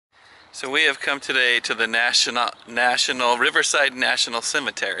So we have come today to the National Riverside National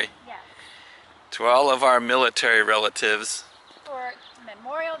Cemetery. Yes. To all of our military relatives. For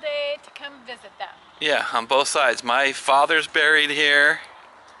Memorial Day to come visit them. Yeah, on both sides. My father's buried here.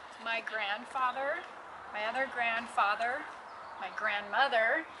 My grandfather, my other grandfather, my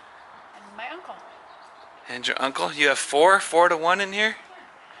grandmother, and my uncle. And your uncle? You have four to one in here?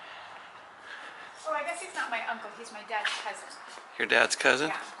 Oh, I guess he's not my uncle, he's my dad's cousin. Your dad's cousin?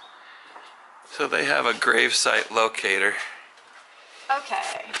 Yeah. So they have a gravesite locator.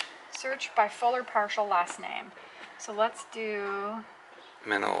 Okay, search by full or partial last name. So let's do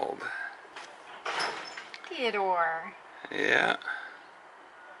Minold. Theodore. Yeah.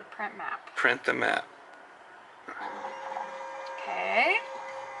 The print map. Print the map. Okay.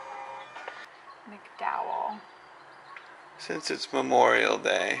 McDowell. Since it's Memorial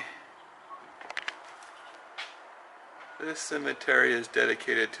Day, this cemetery is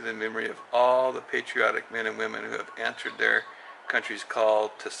dedicated to the memory of all the patriotic men and women who have answered their country's call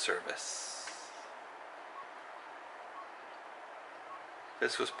to service.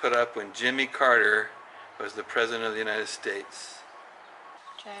 This was put up when Jimmy Carter was the President of the United States.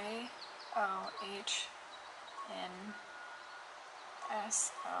 John.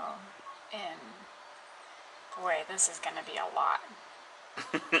 Boy, this is going to be a lot.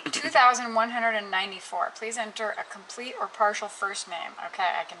 2,194. Please enter a complete or partial first name. Okay,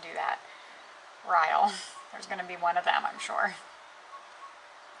 I can do that. Ryle. There's going to be one of them, I'm sure.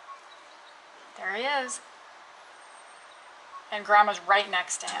 There he is. And Grandma's right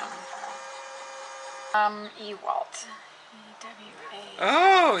next to him. Ewalt. E-W-A.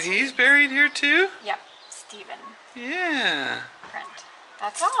 Oh, he's buried here too? Yep, Stephen. Yeah. Print.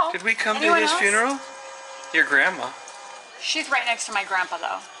 That's all. Did we come Anyone to his else? funeral? Your grandma. She's right next to my grandpa,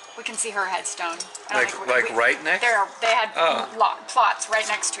 though. We can see her headstone. Like right next? They had plots right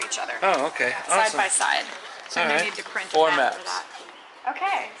next to each other. Oh, okay. Yeah, awesome. Side by side. So All you right. need to print Four a map maps. for that.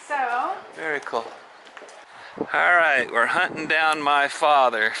 Okay, so Very cool. All right, we're hunting down my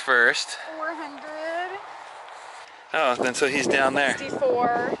father first. 400. Oh, then so he's down there.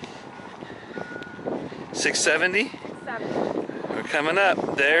 64. 670? 7. We're coming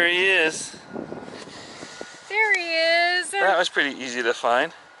up. There he is. There he is. That was pretty easy to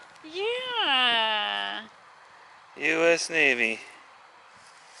find. Yeah. U.S. Navy.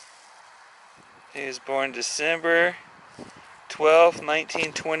 He was born December 12th,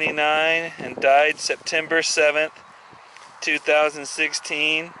 1929 and died September 7th,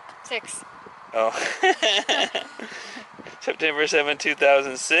 2016. 6. Oh. September 7th,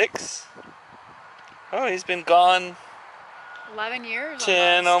 2006. Oh, he's been gone 11 years.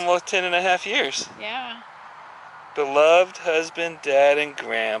 10, almost. almost 10 and a half years. Yeah. Beloved husband, dad, and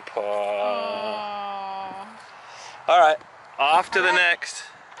grandpa. Oh. All right, off to the next.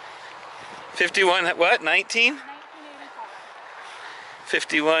 51, what, 19?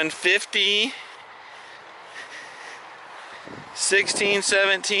 5150. 16,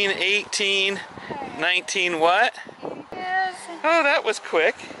 17, 18, 19 what? Yes. Oh, that was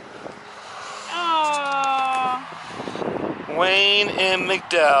quick. Oh. Wayne M.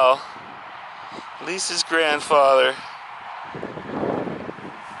 McDowell, Lisa's grandfather.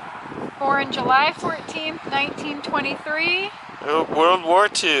 Born July 14th, 1923. Oh, World War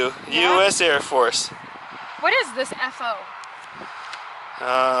II, Yeah. U.S. Air Force. What is this FO?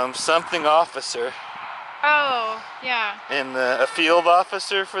 Something officer. Oh, yeah. And a field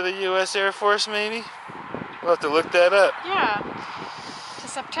officer for the U.S. Air Force, maybe? We'll have to look that up. Yeah. To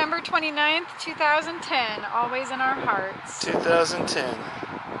September 29th, 2010. Always in our hearts. 2010.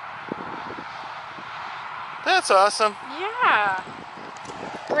 That's awesome. Yeah.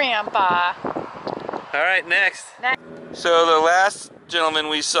 Grandpa. All right, next. Next. So the last gentleman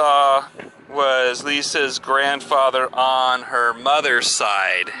we saw was Lisa's grandfather on her mother's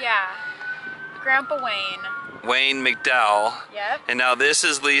side, Yeah. Grandpa Wayne. Wayne McDowell. Yep. And now this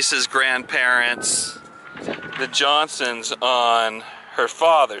is Lisa's grandparents, the Johnsons, on her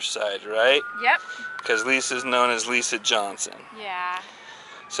father's side, right? Yep. Because Lisa's known as Lisa Johnson. Yeah.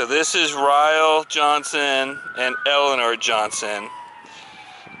 So this is Ryle Johnson and Eleanor Johnson.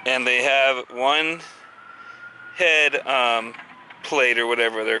 And they have one head plate or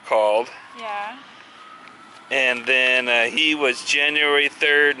whatever they're called. Yeah. And then he was January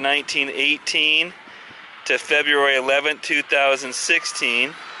 3rd, 1918 to February 11th,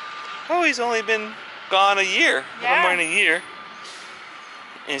 2016. Oh, he's only been gone a year, a little more than a year.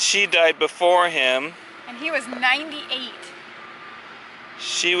 And she died before him. And he was 98.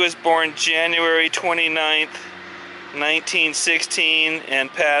 She was born January 29th, 1916 and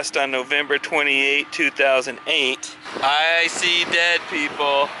passed on November 28, 2008. I see dead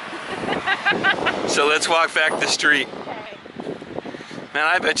people. So let's walk back the street. Okay. Man,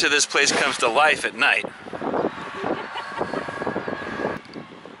 I bet you this place comes to life at night.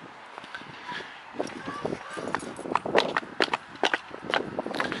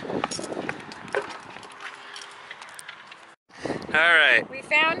 Alright, We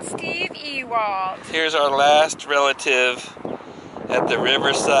found Steve Ewald. here's our last relative at the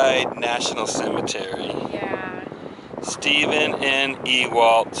Riverside National Cemetery. Yeah. Stephen N.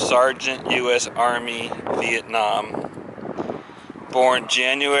 Ewald, Sergeant, U.S. Army, Vietnam. Born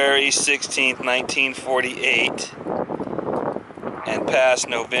January 16th, 1948, and passed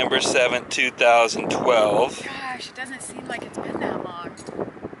November 7th, 2012. Gosh, it doesn't seem like it's been that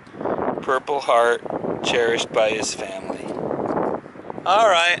long. Purple Heart, cherished by his family.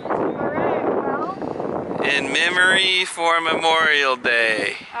 Alright, Alright, well, in memory for Memorial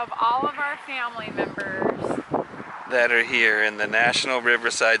Day of all of our family members. that are here in the National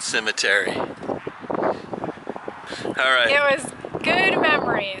Riverside Cemetery. Alright. It was good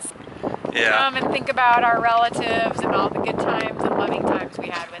memories. Yeah. Come and think about our relatives and all the good times and loving times we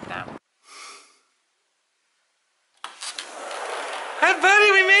had with them. Hi,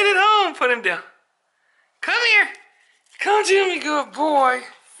 buddy, we made it home. Put him down. Come here. Come to me, good boy.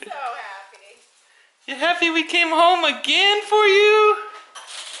 So happy. You happy we came home again for you?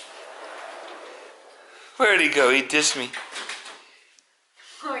 Where'd he go? He dissed me.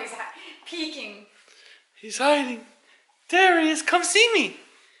 Oh, he's peeking. He's hiding. There he is. Come see me.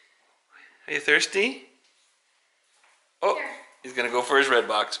 Are you thirsty? Oh, Here. he's gonna go for his red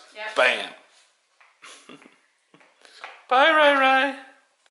box. Yep. Bam. Bye, Rai Rai.